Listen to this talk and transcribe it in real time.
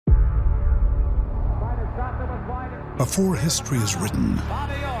Before history is written,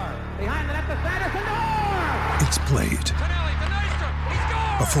 it's played.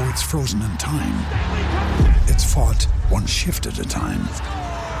 Before it's frozen in time, it's fought one shift at a time.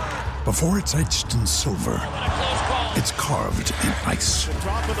 Before it's etched in silver, it's carved in ice.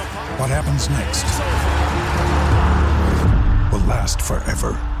 What happens next will last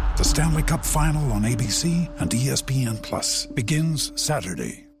forever. The Stanley Cup Final on ABC and ESPN Plus begins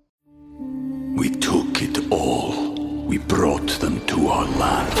Saturday. We took it all. We brought them to our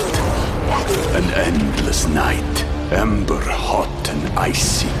land. An endless night, ember hot and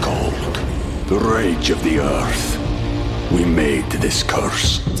icy cold. The rage of the earth. We made this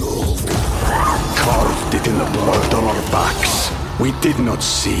curse. Carved it in the blood on our backs. We did not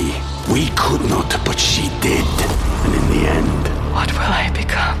see. We could not, but she did. And in the end... What will I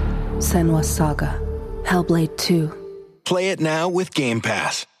become? Senua's Saga. Hellblade 2. Play it now with Game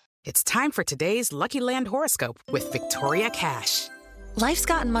Pass. It's time for today's Lucky Land horoscope with Victoria Cash. Life's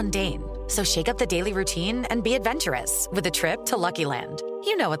gotten mundane, so shake up the daily routine and be adventurous with a trip to Lucky Land.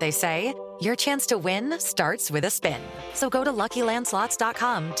 You know what they say, your chance to win starts with a spin. So go to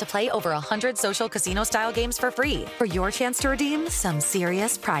LuckyLandSlots.com to play over 100 social casino-style games for free for your chance to redeem some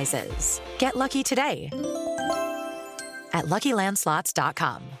serious prizes. Get lucky today at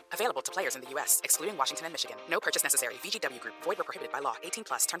LuckyLandSlots.com. Available to players in the U.S., excluding Washington and Michigan. No purchase necessary. VGW Group. Void where prohibited by law.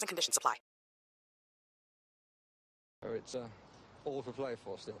 18+. Terms and conditions apply. It's all for play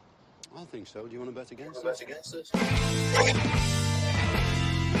for still. I think so. Do you want to bet against us?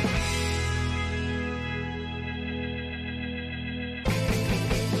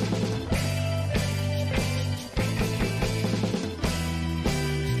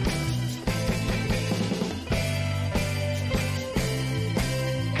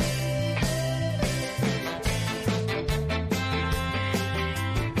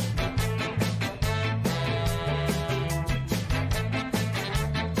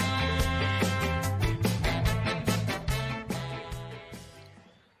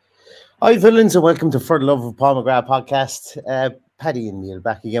 Hi, villains, and welcome to For the Love of Paul McGrath podcast. Paddy and Neil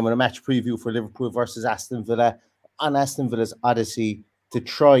back again with a match preview for Liverpool versus Aston Villa on Aston Villa's odyssey to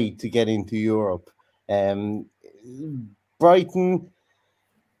try to get into Europe. Brighton,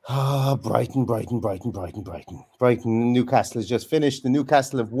 Newcastle has just finished. The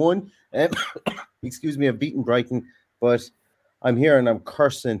Newcastle have won. Have beaten Brighton, but I'm here and I'm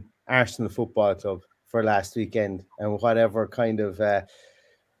cursing Arsenal Football Club for last weekend and whatever kind of...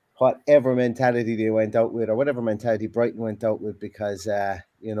 whatever mentality they went out with, or whatever mentality Brighton went out with, because, it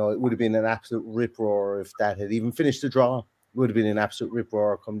would have been an absolute rip-roar if that had even finished the draw. It would have been an absolute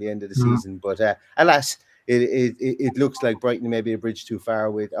rip-roar come the end of the season. But alas, it looks like Brighton may be a bridge too far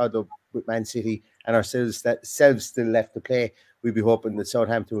with Man City and ourselves still left to play. We'd be hoping that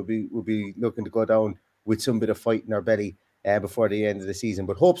Southampton would be looking to go down with some bit of fight in our belly before the end of the season.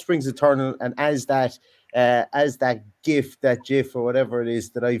 But hope springs eternal, and as that GIF or whatever it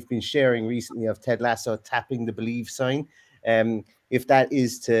is that I've been sharing recently of Ted Lasso tapping the believe sign, if that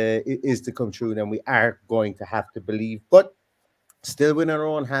is to come true, then we are going to have to believe. But still in our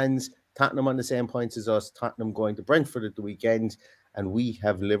own hands, Tottenham on the same points as us, Tottenham going to Brentford at the weekend, and we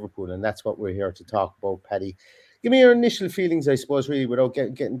have Liverpool, and that's what we're here to talk about, Paddy. Give me your initial feelings, I suppose, really, without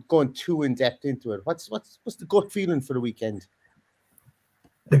going too in depth into it. What's the gut feeling for the weekend?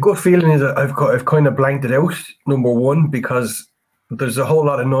 The gut feeling is that I've kind of blanked it out, number one, because there's a whole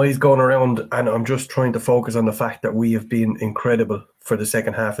lot of noise going around, and I'm just trying to focus on the fact that we have been incredible for the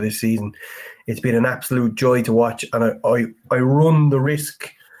second half of this season. It's been an absolute joy to watch, and I run the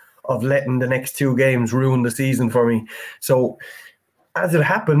risk of letting the next two games ruin the season for me. So as it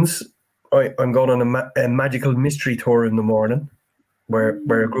happens, I'm going on a magical mystery tour in the morning where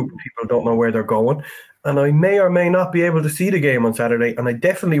a group of people don't know where they're going. And I may or may not be able to see the game on Saturday, and I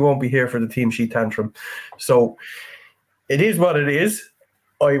definitely won't be here for the team sheet tantrum. So it is what it is.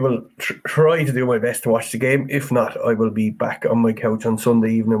 I will try to do my best to watch the game. If not, I will be back on my couch on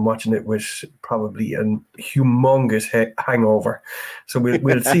Sunday evening watching it with probably a humongous hangover. So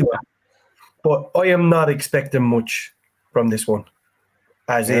we'll see what. But I am not expecting much from this one.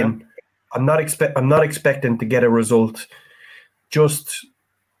 As in, I'm not expecting to get a result. Just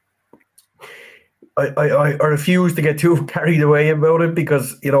I refuse to get too carried away about it,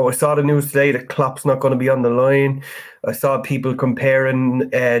 because I saw the news today that Klopp's not going to be on the line. I saw people comparing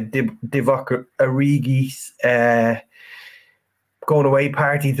Divock Origi's going away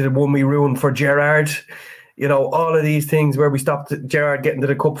party to the one we ruined for Gerrard. All of these things where we stopped Gerrard getting to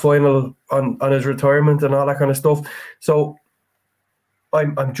the cup final on his retirement and all that kind of stuff. So I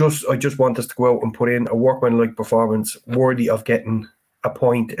just want us to go out and put in a workmanlike performance worthy of getting a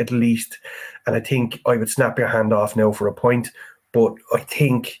point at least. And I think I would snap your hand off now for a point. But I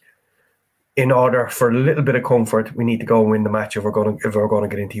think in order for a little bit of comfort, we need to go and win the match if we're going to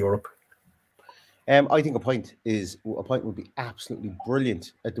get into Europe. I think a point would be absolutely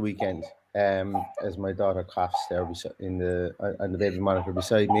brilliant at the weekend. As my daughter coughs there on the baby monitor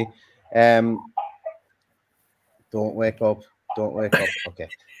beside me. Don't wake up. Okay.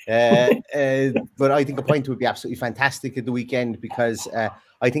 But I think a point would be absolutely fantastic at the weekend because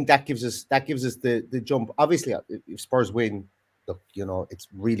I think that gives us the jump. Obviously, if Spurs win, look, it's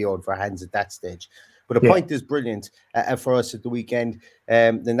really out for hands at that stage. But a point is brilliant for us at the weekend.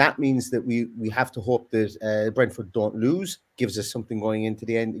 Then that means that we have to hope that Brentford don't lose. Gives us something going into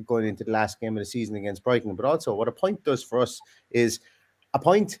the last game of the season against Brighton. But also, what a point does for us is a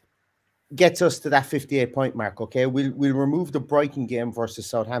point gets us to that 58-point mark, okay? We'll remove the Brighton game versus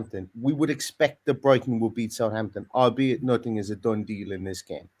Southampton. We would expect that Brighton will beat Southampton, albeit nothing is a done deal in this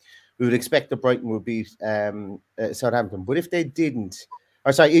game. We would expect that Brighton will beat Southampton. But if they didn't,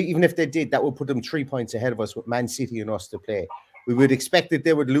 even if they did, that would put them 3 points ahead of us with Man City and us to play. We would expect that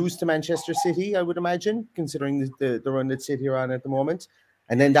they would lose to Manchester City, I would imagine, considering the run that City are on at the moment.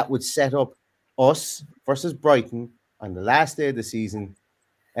 And then that would set up us versus Brighton on the last day of the season,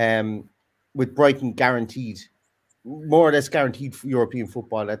 with Brighton more or less guaranteed for European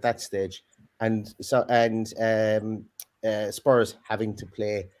football at that stage, and Spurs having to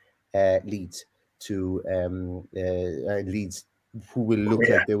play Leeds Leeds, who will look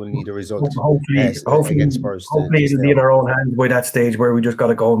like they will need a result hopefully against Spurs. Hopefully it'll be in our own hands by that stage where we just got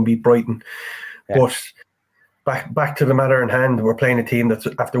to go and beat Brighton. Yeah. But back to the matter in hand, we're playing a team that's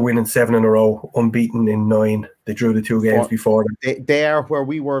after winning 7 in a row, unbeaten in 9. They drew the 2 games before them. They are where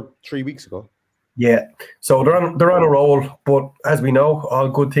we were 3 weeks ago. Yeah, so they're on a roll. But as we know, all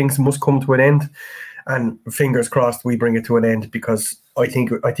good things must come to an end, and fingers crossed we bring it to an end, because I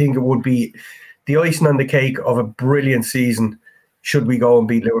think it would be the icing on the cake of a brilliant season. Should we go and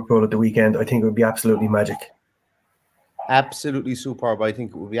beat Liverpool at the weekend, I think it would be absolutely magic. Absolutely superb. I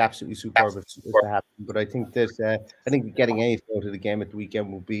think it would be absolutely superb if it happened. But I think that getting anything out of the game at the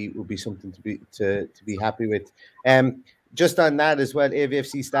weekend will be something to be happy with. Just on that as well,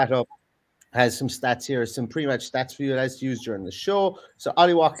 AVFC Stat Up has some stats here, some pre-match stats for you as used during the show. So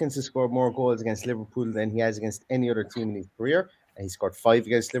Ollie Watkins has scored more goals against Liverpool than he has against any other team in his career, and he scored 5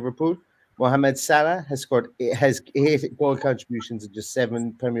 against Liverpool. Mohamed Salah has 8 goal contributions in just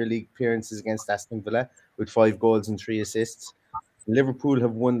 7 Premier League appearances against Aston Villa, with 5 goals and 3 assists. Liverpool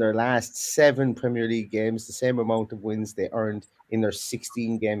have won their last 7 Premier League games, the same amount of wins they earned in their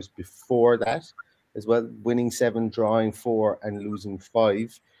 16 games before that, as well, winning 7, drawing 4, and losing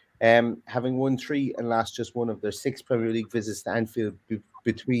 5. Having won 3 and lost just 1 of their 6 Premier League visits to Anfield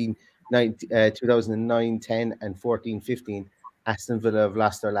between 2009-10 and 14-15, Aston Villa have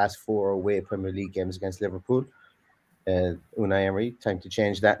lost their last 4 away Premier League games against Liverpool. Unai Emery, time to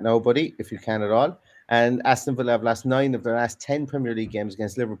change that now, buddy, if you can at all. And Aston Villa have lost 9 of their last 10 Premier League games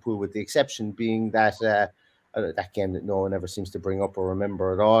against Liverpool, with the exception being that game that no one ever seems to bring up or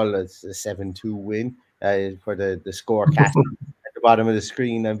remember at all. It's a 7-2 win for the score cast at the bottom of the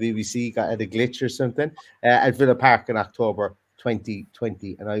screen on BBC had a glitch or something at Villa Park in October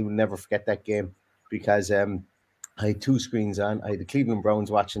 2020. And I will never forget that game because I had 2 screens on. I had the Cleveland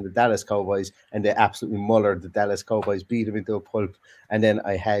Browns watching the Dallas Cowboys, and they absolutely mullered the Dallas Cowboys, beat them into a pulp. And then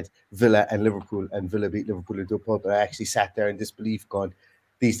I had Villa and Liverpool, and Villa beat Liverpool into a pulp. And I actually sat there in disbelief going,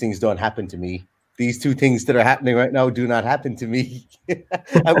 these things don't happen to me. These 2 things that are happening right now do not happen to me.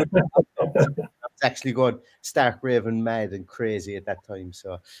 I was actually going stark raving mad and crazy at that time.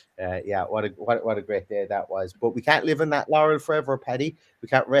 So what a great day that was. But we can't live in that laurel forever, Paddy. We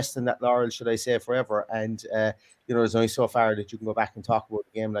can't rest in that laurel, should I say, forever. And there's only so far that you can go back and talk about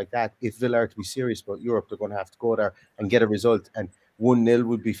a game like that. If Villa are to be serious about Europe, they're going to have to go there and get a result. And 1-0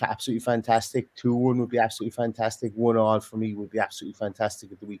 would be absolutely fantastic. 2-1 would be absolutely fantastic. 1-1 for me would be absolutely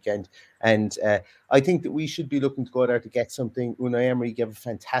fantastic at the weekend. And I think that we should be looking to go there to get something. Unai Emery gave a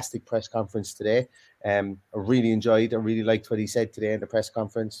fantastic press conference today. I really really liked what he said today in the press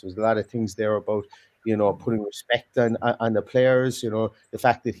conference. There was a lot of things there about, putting respect on the players, the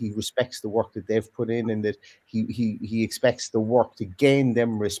fact that he respects the work that they've put in, and that he expects the work to gain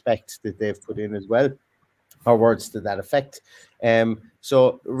them respect that they've put in as well, or words to that effect.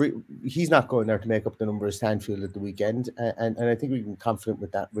 He's not going there to make up the numbers to Anfield at the weekend, and I think we can be confident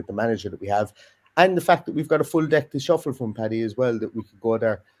with that, with the manager that we have, and the fact that we've got a full deck to shuffle from, Paddy, as well, that we could go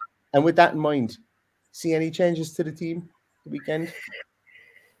there. And with that in mind, see any changes to the team the weekend?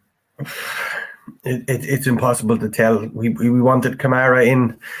 It's impossible to tell. We wanted Kamara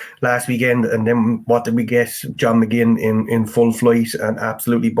in last weekend, and then what did we get? John McGinn in full flight and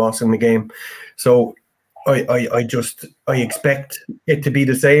absolutely bossing the game. So I expect it to be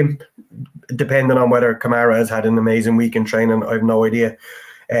the same, depending on whether Kamara has had an amazing week in training. I have no idea.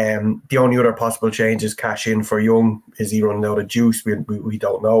 The only other possible change is cash in for Young. Is he running out of juice? We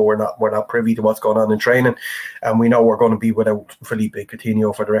don't know. We're not privy to what's going on in training, and we know we're going to be without Felipe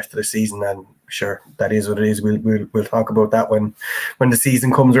Coutinho for the rest of the season. And sure, that is what it is. We'll talk about that when the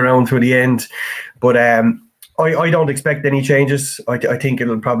season comes around to the end. But I don't expect any changes. I think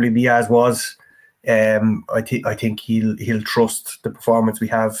it'll probably be as was. I think he'll trust the performance we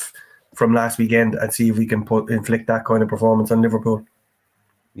have from last weekend and see if we can inflict that kind of performance on Liverpool.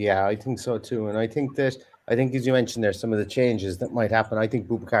 Yeah, I think so too. And I think as you mentioned there, some of the changes that might happen, I think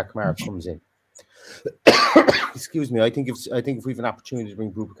Boubacar Kamara comes in. Excuse me. I think if we have an opportunity to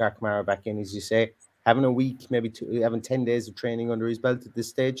bring Boubacar Kamara back in, as you say, having a week, maybe having 10 days of training under his belt at this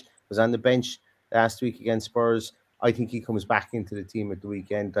stage, was on the bench last week against Spurs. I think he comes back into the team at the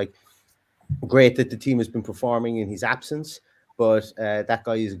weekend. Like, great that the team has been performing in his absence, but that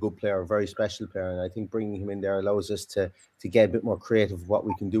guy is a good player, a very special player, and I think bringing him in there allows us to get a bit more creative of what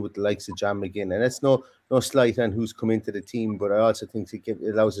we can do with the likes of John McGinn. And it's no slight on who's come into the team, but I also think it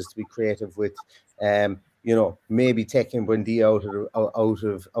allows us to be creative with, maybe taking Buendia out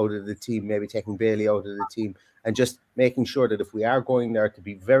of the team, maybe taking Bailey out of the team, and just making sure that if we are going there, to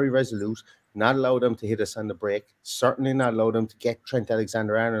be very resolute, not allow them to hit us on the break, certainly not allow them to get Trent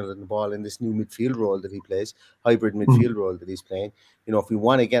Alexander-Arnold on the ball in this new midfield role that he plays, hybrid midfield role that he's playing. If we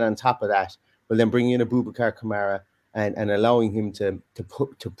want to get on top of that, well, then bring in a Boubacar Kamara and allowing him to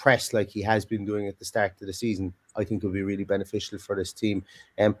press like he has been doing at the start of the season, I think will be really beneficial for this team.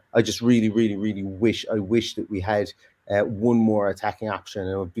 I just really, really, really wish that we had one more attacking option.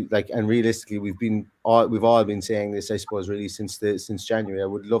 And it would be and realistically, we've all been saying this, I suppose, really since January. I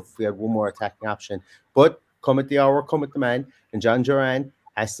would love if we had one more attacking option, but come at the hour, come at the man, and John Duran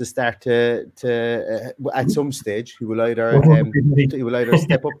has to start to at some stage. He will either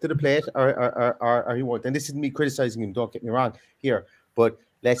step up to the plate or he won't. And this isn't me criticizing him. Don't get me wrong here, but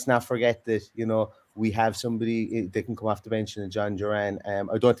let's not forget that we have somebody that can come off the bench in John Duran.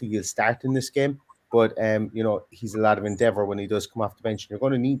 I don't think he'll start in this game, but he's a lot of endeavour when he does come off the bench, and you're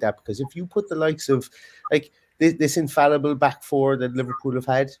going to need that, because if you put the likes of this infallible back four that Liverpool have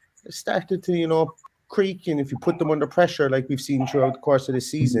had, it started to creak, and if you put them under pressure like we've seen throughout the course of the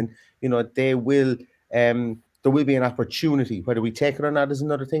season, they will there will be an opportunity. Whether we take it or not is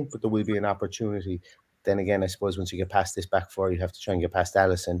another thing, but there will be an opportunity. Then again, I suppose once you get past this back four, you have to try and get past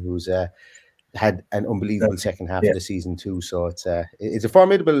Alisson, who's had an unbelievable second half of the season too. So it's a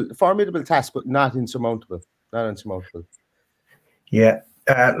formidable task, but not insurmountable. Yeah.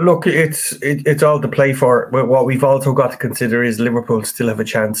 Look, it's all to play for. What we've also got to consider is Liverpool still have a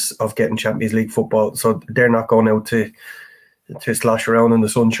chance of getting Champions League football, so they're not going out to slosh around in the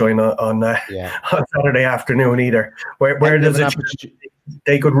sunshine on Saturday afternoon either. Where there's a chance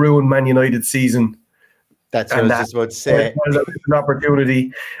they could ruin Man United's season. That's what I was just about to say. There's an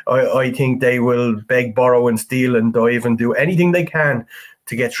opportunity. I think they will beg, borrow, and steal and dive and do anything they can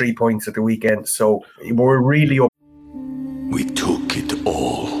to get 3 points at the weekend. So we're really up. We took it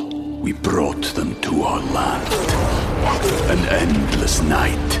all. We brought them to our land. An endless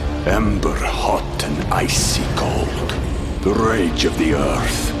night, ember hot and icy cold. The rage of the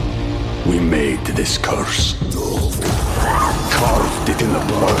earth. We made this curse. Carved it in the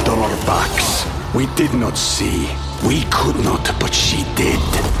blood on our backs. We did not see. We could not, but she did.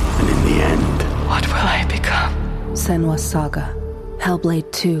 And in the end, what will I become? Senua's Saga.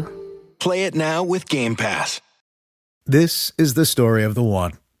 Hellblade 2. Play it now with Game Pass. This is the story of the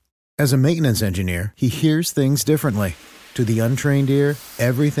one. As a maintenance engineer, he hears things differently. To the untrained ear,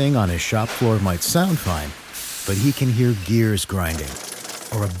 everything on his shop floor might sound fine, but he can hear gears grinding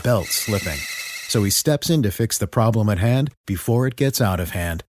or a belt slipping. So he steps in to fix the problem at hand before it gets out of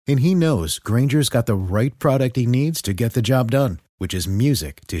hand. And he knows Grainger's got the right product he needs to get the job done, which is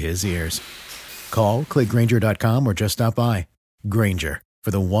music to his ears. Call, click Grainger.com, or just stop by. Grainger,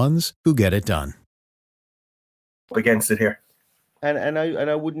 for the ones who get it done. Against it here. And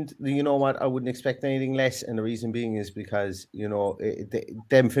I wouldn't, I wouldn't expect anything less. And the reason being is because,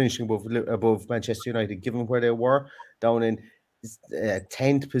 them finishing above Manchester United, given where they were down in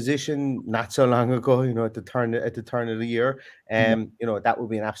 10th position not so long ago, at the turn of the year. That would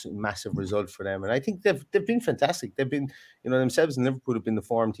be an absolutely massive result for them. And I think they've been fantastic. They've been, themselves and Liverpool have been the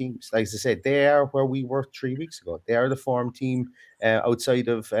form teams. Like I said, they are where we were 3 weeks ago. They are the form team outside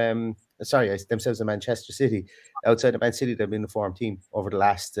of themselves and Manchester City. Outside of Man City, they've been the form team over the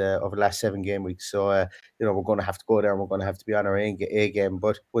last 7 game weeks. So we're going to have to go there and we're going to have to be on our A game.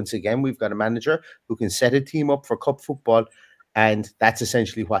 But once again, we've got a manager who can set a team up for cup football. And that's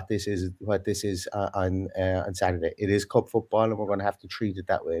essentially what this is. On Saturday. It is cup football, and we're going to have to treat it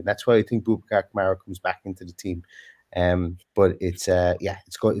that way. And that's why I think Boubacar Kamara comes back into the team. But it's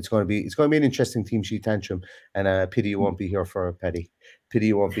going to be an interesting team sheet tantrum. And pity you won't be here for it, Paddy. Pity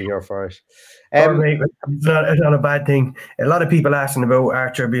you won't be here for it. Mate, it's not a bad thing. A lot of people asking about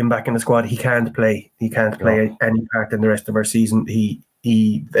Archer being back in the squad. He can't play. He can't play any part in the rest of our season.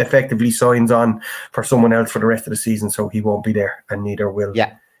 He effectively signs on for someone else for the rest of the season, so he won't be there, and neither will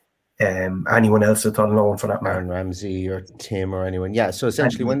anyone else that's on loan for that matter. Aaron Ramsey or Tim or anyone. Yeah, so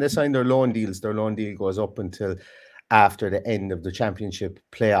essentially when they sign their loan deals, their loan deal goes up until after the end of the championship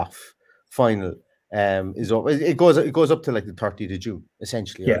playoff final is up. It goes up to like the 30th of June,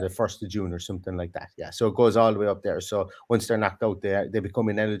 essentially, or the 1st of June or something like that. Yeah, so it goes all the way up there. So once they're knocked out, they become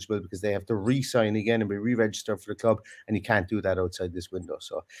ineligible because they have to re-sign again and be re-registered for the club, and you can't do that outside this window.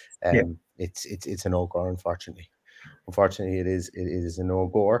 So it's a no-go, unfortunately. Unfortunately, it is a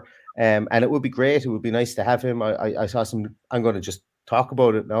no-go. And it would be great. It would be nice to have him. I saw some. I'm going to just talk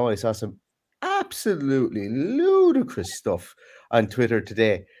about it now. I saw some absolutely ludicrous stuff on Twitter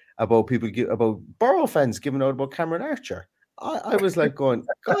today about about Borough fans giving out about Cameron Archer. I was like going,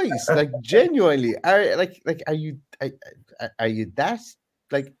 guys, like genuinely, are you that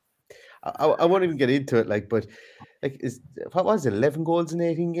like? I won't even get into it, but what was it, 11 goals in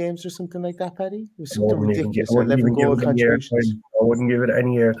 18 games or something like that, Paddy? It was something ridiculous. 11 goal contributions. I wouldn't give it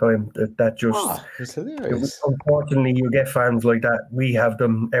any airtime. That just it's hilarious. Unfortunately, you get fans like that. We have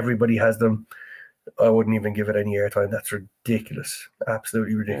them. Everybody has them. I wouldn't even give it any airtime. That's ridiculous.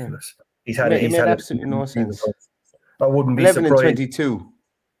 Absolutely ridiculous. Yeah. He's had absolutely no sense. I wouldn't be 11 surprised. And 22.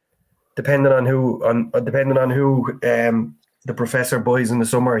 Depending on who the professor buys in the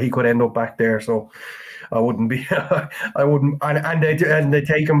summer, he could end up back there. So I wouldn't be. I wouldn't. And they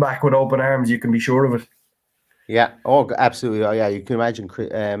take him back with open arms. You can be sure of it. Yeah. Oh, absolutely. Oh, yeah. You can imagine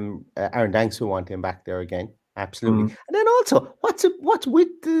Aaron Danks will want him back there again. Absolutely. And then also, what's with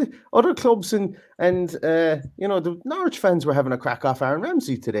the other clubs and the Norwich fans were having a crack off Aaron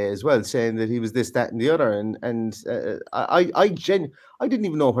Ramsey today as well, saying that he was this, that, and the other. And I didn't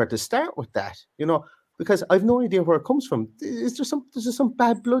even know where to start with that, because I've no idea where it comes from. Is there some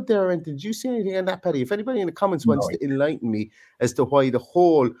bad blood there? And did you see anything on that, Paddy? If anybody in the comments wants to enlighten me as to why the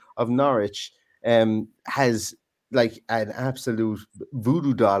whole of Norwich has like an absolute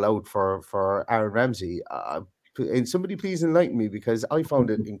voodoo doll out for Aaron Ramsey. And somebody please enlighten me, because I found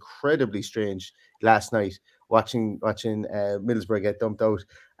it incredibly strange last night watching Middlesbrough get dumped out,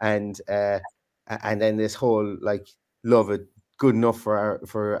 and then this whole love it good enough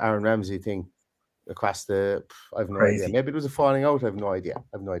for Aaron Ramsey thing across the. I have no idea. Maybe it was a falling out. I have no idea.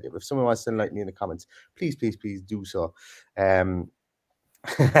 But if someone wants to enlighten me in the comments, please do so.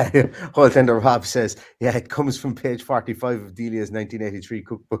 Holtender Rob says, yeah, it comes from page 45 of Delia's 1983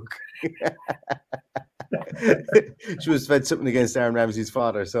 cookbook. She was fed something against Aaron Ramsey's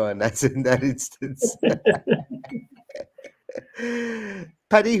father, so and that's in that instance.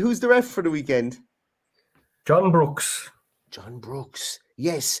 Paddy, who's the ref for the weekend? John Brooks.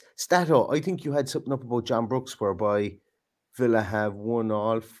 Yes, Stato. I think you had something up about John Brooks, whereby Villa have won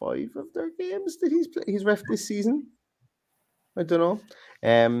all 5 of their games that he's ref this season. I don't know.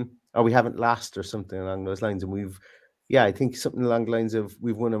 Or we haven't lost or something along those lines. And I think something along the lines of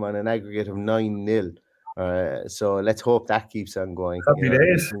we've won them on an aggregate of 9-0. So let's hope that keeps on going. Happy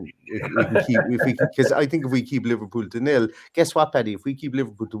days. Because I think if we keep Liverpool to 0, guess what, Paddy? If we keep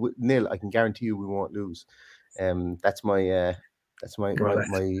Liverpool to 0, I can guarantee you we won't lose. That's my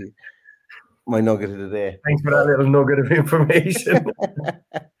nugget of the day. Thanks for that little nugget of information.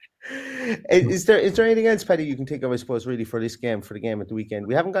 Is there anything else, Paddy, you can think of, I suppose, really for the game at the weekend?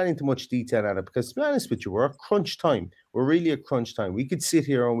 We haven't gone into much detail on it because, to be honest with you, we're at crunch time. We're really at crunch time. We could sit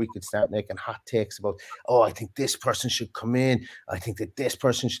here and we could start making hot takes about, I think this person should come in. I think that this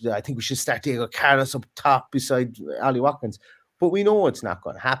person should. I think we should start Diego Carlos up top beside Ali Watkins. But we know it's not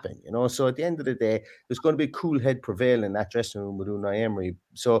going to happen, So at the end of the day, there's going to be a cool head prevail in that dressing room with Unai Emery.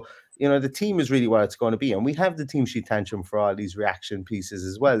 So, the team is really what it's going to be. And we have the team sheet tantrum for all these reaction pieces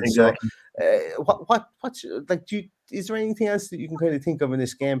as well. Exactly. So, is there anything else that you can kind of think of in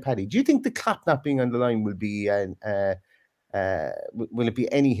this game, Paddy? Do you think the Klopp not being on the line will be a will it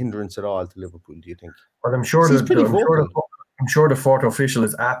be any hindrance at all to Liverpool, do you think? Well, I'm sure he's pretty vocal. I'm sure the fourth official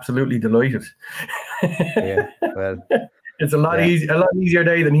is absolutely delighted. Yeah, well, it's a lot easier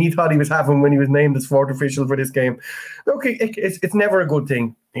day than he thought he was having when he was named as fourth official for this game. Look, it's never a good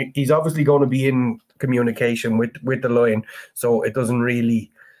thing. He's obviously going to be in communication with the line, so it doesn't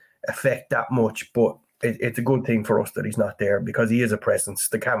really affect that much. But it's a good thing for us that he's not there, because he is a presence.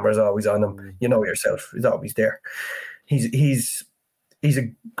 The camera's always on him. You know yourself. He's always there. He's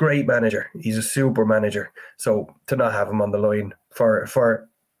a great manager. He's a super manager. So to not have him on the line for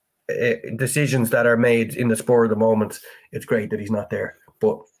decisions that are made in the spur of the moment, it's great that he's not there.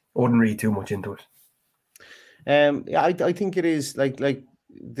 But I wouldn't read too much into it. Yeah, I think it is like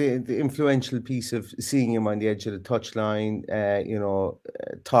the influential piece of seeing him on the edge of the touchline,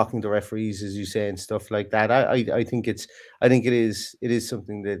 talking to referees, as you say, and stuff like that. I think it is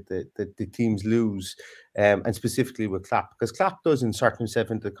something that the teams lose, and specifically with Klopp, because Klopp does insert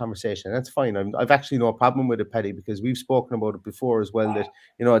himself into the conversation. That's fine. I've actually no problem with it, Paddy, because we've spoken about it before as well, that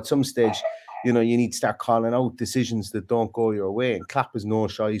at some stage, you need to start calling out decisions that don't go your way. And Klopp is no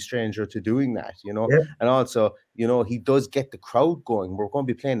shy stranger to doing that, Yeah. And also, he does get the crowd going. We're going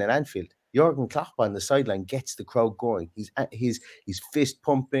to be playing at Anfield. Jurgen Klopp on the sideline gets the crowd going. He's fist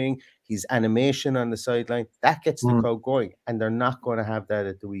pumping, his animation on the sideline, that gets the crowd going. And they're not going to have that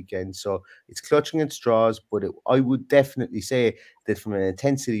at the weekend. So it's clutching at straws, but I would definitely say that from an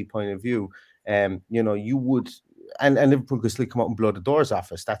intensity point of view, you would... And Liverpool could still come out and blow the doors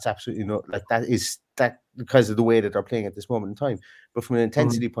off us. That's absolutely that because of the way that they're playing at this moment in time. But from an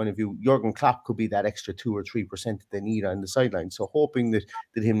intensity point of view, Jurgen Klopp could be that extra 2 or 3% that they need on the sideline. So hoping that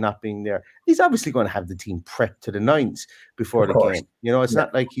him not being there, he's obviously going to have the team prepped to the nines before the game. It's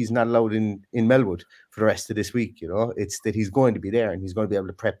not like he's not allowed in Melwood for the rest of this week. It's that he's going to be there, and he's going to be able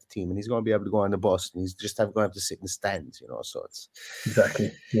to prep the team, and he's going to be able to go on the bus, and he's just going to have to sit in the stands. So it's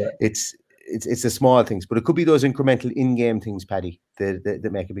exactly It's the small things, but it could be those incremental in-game things, Paddy, that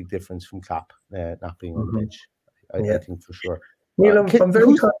make a big difference from Klopp not being on the bench. I think for sure. Neil, I'm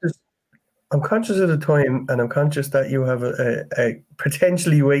very conscious. I'm conscious of the time, and I'm conscious that you have a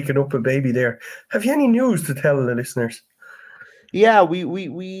potentially waking up a baby there. Have you any news to tell the listeners? Yeah,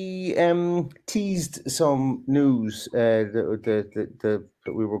 we teased some news that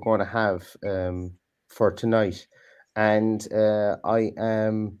we were going to have for tonight, and I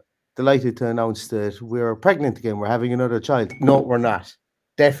am delighted to announce that we're pregnant again. We're having another child. No, we're not.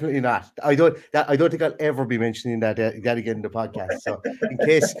 Definitely not. I don't think I'll ever be mentioning that again in the podcast. So in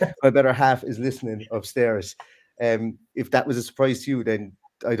case my better half is listening upstairs, if that was a surprise to you, then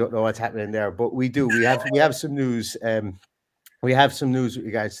I don't know what's happening there. But we do. We have some news. We have some news with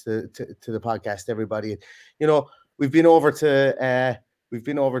regards to the podcast, everybody. We've been over to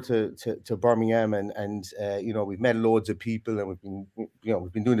Birmingham, and we've met loads of people, and we've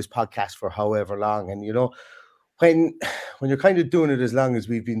been doing this podcast for however long. And when you're kind of doing it as long as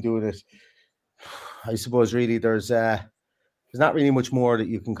we've been doing it, I suppose really there's not really much more that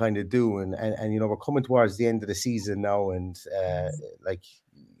you can kind of do. And we're coming towards the end of the season now, and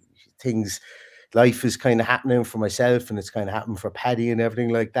life is kind of happening for myself, and it's kind of happening for Paddy and everything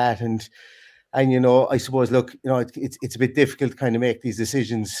like that. And I suppose, look, it's a bit difficult to kind of make these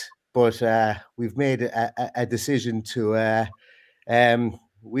decisions, but we've made a decision to have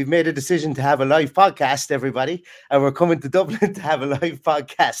a live podcast, everybody, and we're coming to Dublin to have a live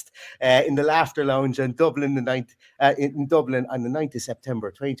podcast in the Laughter Lounge in Dublin on the 9th of September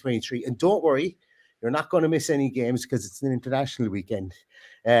 2023. And don't worry, you're not going to miss any games because it's an international weekend.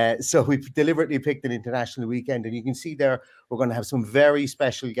 So we've deliberately picked an international weekend, and you can see there we're going to have some very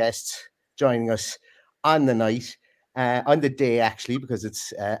special guests joining us on the night, on the day actually, because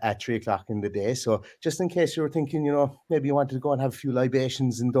it's at 3:00 in the day. So just in case you were thinking, maybe you wanted to go and have a few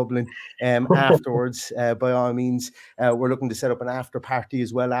libations in Dublin afterwards, by all means, we're looking to set up an after party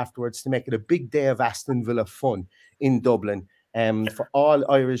as well afterwards to make it a big day of Aston Villa fun in Dublin. For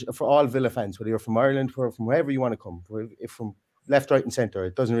all Villa fans, whether you're from Ireland or from wherever you want to come, from left, right, and centre,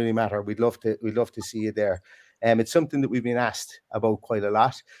 it doesn't really matter. We'd love to see you there. It's something that we've been asked about quite a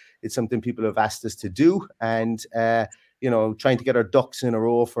lot. It's something people have asked us to do, and trying to get our ducks in a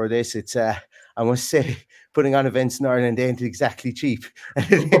row for this. It's I must say, putting on events in Ireland ain't exactly cheap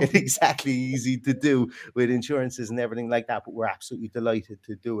and ain't exactly easy to do with insurances and everything like that. But we're absolutely delighted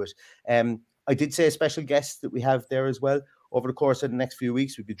to do it. I did say a special guest that we have there as well. Over the course of the next few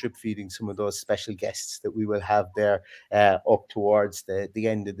weeks, we'll be drip feeding some of those special guests that we will have there up towards the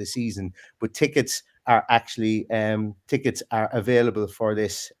end of the season. But tickets are available for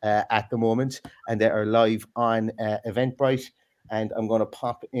this at the moment, and they are live on Eventbrite. and I'm going to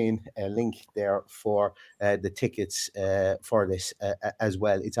pop in a link there for the tickets for this as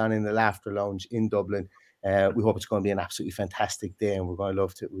well. It's on in the Laughter Lounge in Dublin. We hope it's going to be an absolutely fantastic day, and we'd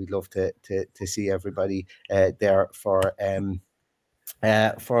love to see everybody there for a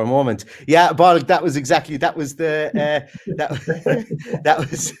moment. Yeah, Bollock, that was the that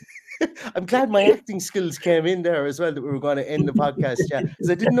was I'm glad my acting skills came in there as well, that we were going to end the podcast, yeah,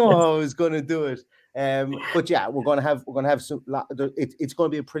 because I didn't know how I was going to do it. But yeah, we're going to have some. It's going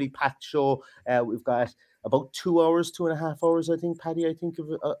to be a pretty packed show. We've got about 2.5 hours, I think, Paddy. I think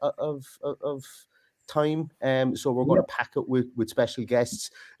of time. So we're going to pack it with special guests.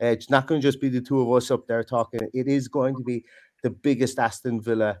 It's not going to just be the two of us up there talking. It is going to be the biggest Aston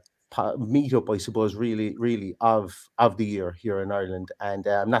Villa meetup, I suppose, really of the year here in Ireland. And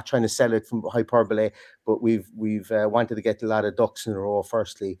I'm not trying to sell it from hyperbole, but we've wanted to get a lot of ducks in a row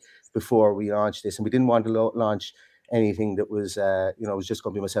firstly before we launch this, and we didn't want to launch anything that was it was just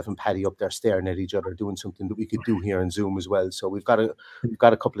going to be myself and Paddy up there staring at each other, doing something that we could do here on Zoom as well. So we've got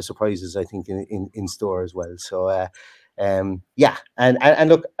a couple of surprises, I think, in store as well. So and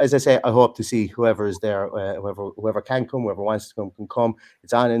look, as I say, I hope to see whoever is there, whoever can come, whoever wants to come can come.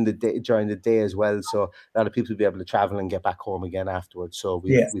 It's on in the day, during the day as well, so a lot of people will be able to travel and get back home again afterwards. So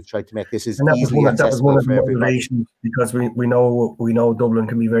we've tried to make this as easily accessible for everybody. Because we know Dublin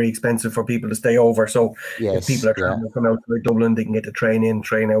can be very expensive for people to stay over. So if people are traveling from outside Dublin, they can get the train in,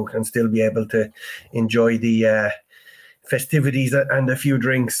 train out, and still be able to enjoy the festivities and a few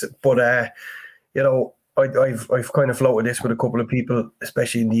drinks. But I've kind of floated this with a couple of people,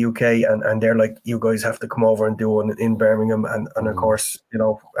 especially in the UK, and they're like, you guys have to come over and do one in Birmingham. And of course,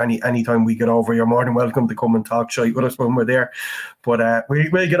 anytime we get over, you're more than welcome to come and talk shite with us when we're there. But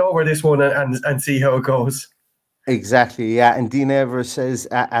we'll get over this one and see how it goes. Exactly, yeah. And Dean Evers says,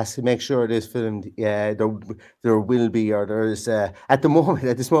 "As to make sure it is filmed, yeah, there will be, or there's at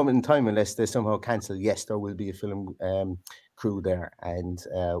this moment in time, unless they somehow cancel, yes, there will be a film crew there, and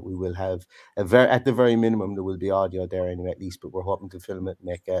we will have at the very minimum there will be audio there anyway, at least. But we're hoping to film it,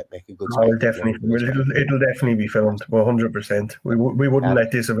 make a good spectacle. It'll definitely be filmed 100%. We wouldn't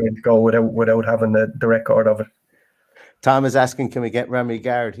let this event go without having the record of it. Tom is asking, can we get Remy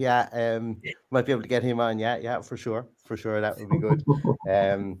Gard? Yeah, might be able to get him on. Yeah, for sure, that would be good.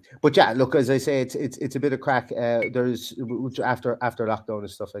 But yeah, look, as I say, it's a bit of crack. There's after lockdown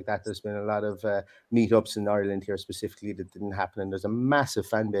and stuff like that, there's been a lot of meetups in Ireland here specifically that didn't happen, and there's a massive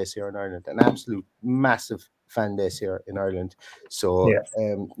fan base here in Ireland, an absolute massive fan base here in Ireland. So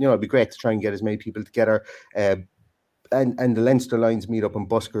it'd be great to try and get as many people together. And the Leinster Lions meet up on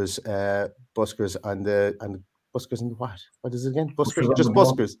Buskers on the Buskers and what? What is it again? Buskers, just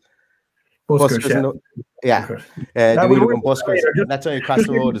Buskers. Buskers, yeah. The meet up on Buskers. That's only across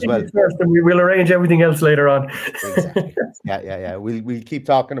the road as well. First, and we will arrange everything else later on. Exactly. Yeah. We'll keep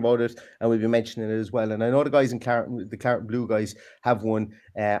talking about it, and we'll be mentioning it as well. And I know the guys in the Claret Blue guys have one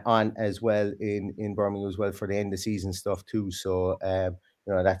on as well in Birmingham as well for the end of season stuff too. So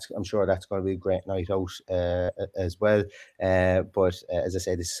I'm sure that's going to be a great night out as well. But as I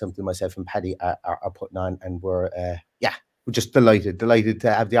say, this is something myself and Paddy are putting on, and we're just delighted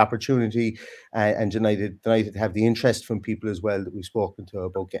to have the opportunity and delighted to have the interest from people as well that we've spoken to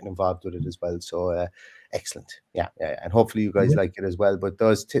about getting involved with it as well. So excellent. Yeah. And hopefully you guys like it as well. But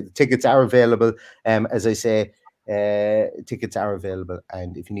those tickets are available. As I say, tickets are available,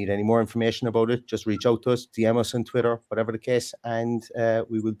 and if you need any more information about it, just reach out to us, DM us on Twitter, whatever the case, and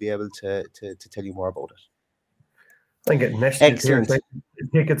we will be able to tell you more about it. I'm getting messages here.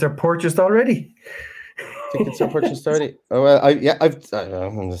 Tickets are purchased already. Tickets are purchased already. Oh well, I'm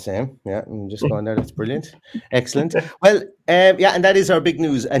the same. Yeah, I'm just going there. That's brilliant, excellent. Well, and that is our big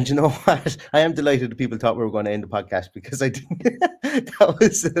news. And you know what? I am delighted that people thought we were going to end the podcast, because I didn't. That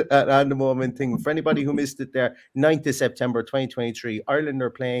was an on the moment thing. For anybody who missed it, there, 9th of September, 2023, Ireland are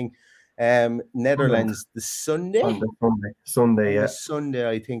playing Netherlands the Sunday. Sunday, yeah. Sunday,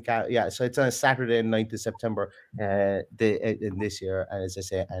 I think. So it's on a Saturday, 9th of September, in this year, as I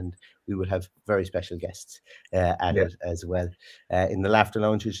say, and we will have very special guests at it as well. In the Laughter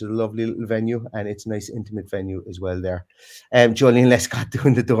Lounge, which is a lovely little venue, and it's a nice intimate venue as well there. Jolene Lescott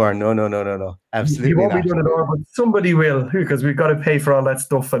doing the door. No. Absolutely he won't not. be doing the door, but somebody will, because we've got to pay for all that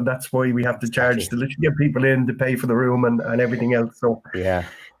stuff, and that's why we have to charge to get people in to pay for the room and everything else. So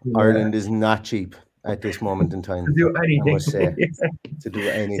Ireland is not cheap at this moment in time. To do anything. I must say, to do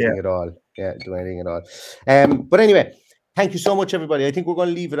anything at all. Yeah, do anything at all. But anyway, thank you so much, everybody. I think we're going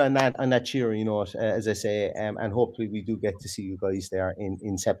to leave it on that cheery note, as I say, and hopefully we do get to see you guys there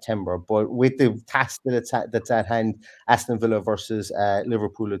in September. But with the task that's at hand, Aston Villa versus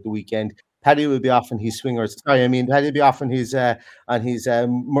Liverpool at the weekend, Paddy will be off on his swingers. Sorry, I mean Paddy will be off on his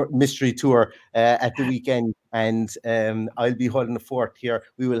mystery tour at the weekend, and I'll be holding the fort here.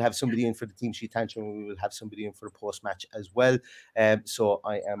 We will have somebody in for the team sheet tantrum. We will have somebody in for the post match as well. So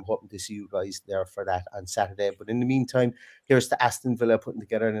I am hoping to see you guys there for that on Saturday. But in the meantime, here's to Aston Villa putting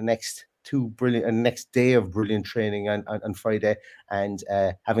together the next next day of brilliant training on Friday, and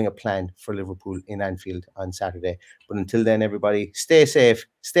having a plan for Liverpool in Anfield on Saturday. But until then, everybody, stay safe,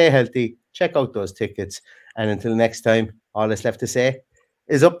 stay healthy, check out those tickets, and until next time, all that's left to say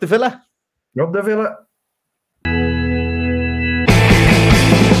is up the Villa. Up the Villa.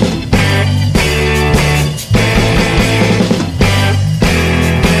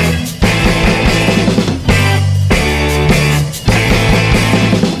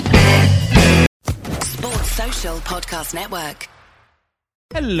 Social Podcast Network.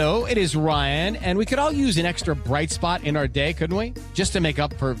 Hello, it is Ryan, and we could all use an extra bright spot in our day, couldn't we? Just to make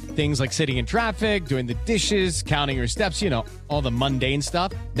up for things like sitting in traffic, doing the dishes, counting your steps, all the mundane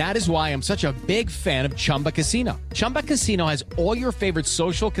stuff. That is why I'm such a big fan of Chumba Casino. Chumba Casino has all your favorite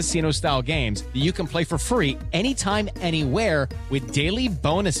social casino-style games that you can play for free anytime, anywhere with daily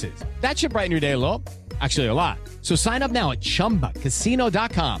bonuses. That should brighten your day a little. Actually, a lot. So sign up now at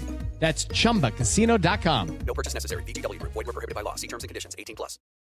ChumbaCasino.com. That's ChumbaCasino.com. No purchase necessary. VGW Group. Void where prohibited by law. See terms and conditions. 18+.